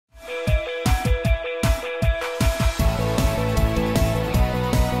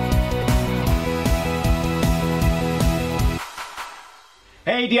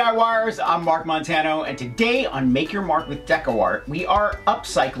Hey DIYers, I'm Mark Montano, and today on Make Your Mark with DecoArt, we are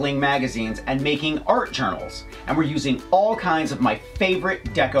upcycling magazines and making art journals. And we're using all kinds of my favorite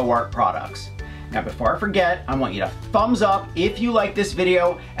DecoArt products. Now before I forget, I want you to thumbs up if you like this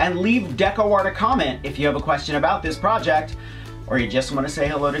video and leave DecoArt a comment if you have a question about this project or you just want to say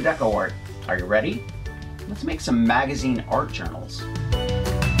hello to DecoArt. Are you ready? Let's make some magazine art journals.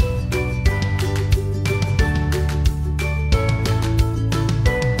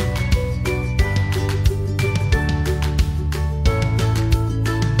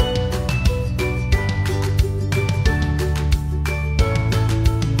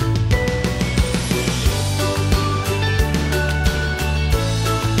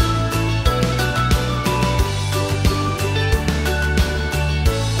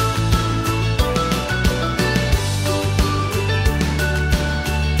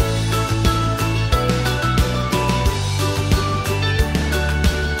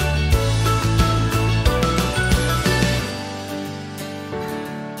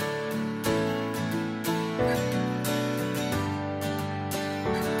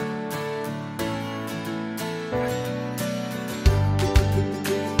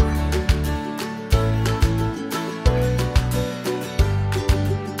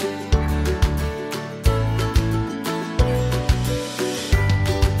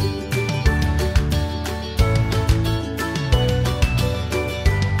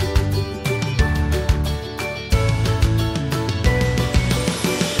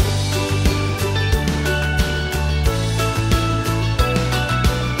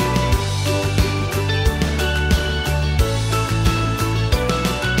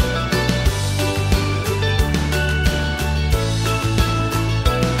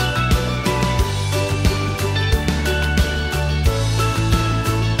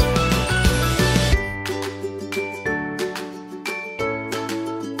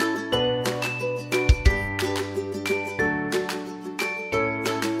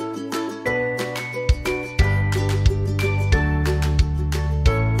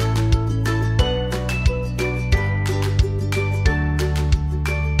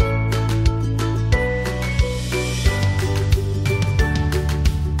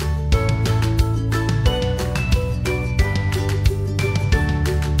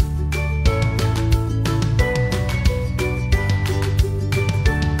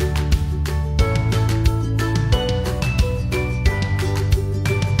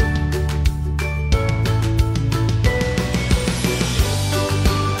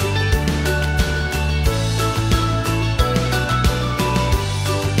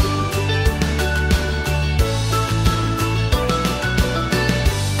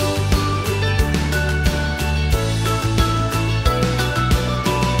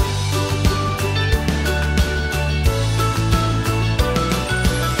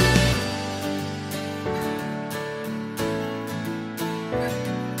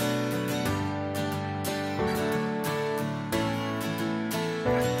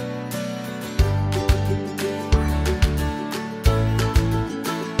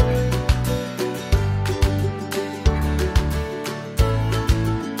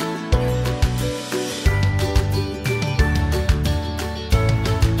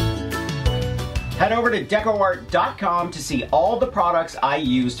 Head over to DecoArt.com to see all the products I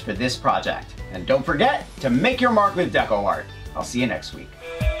used for this project. And don't forget to make your mark with DecoArt. I'll see you next week.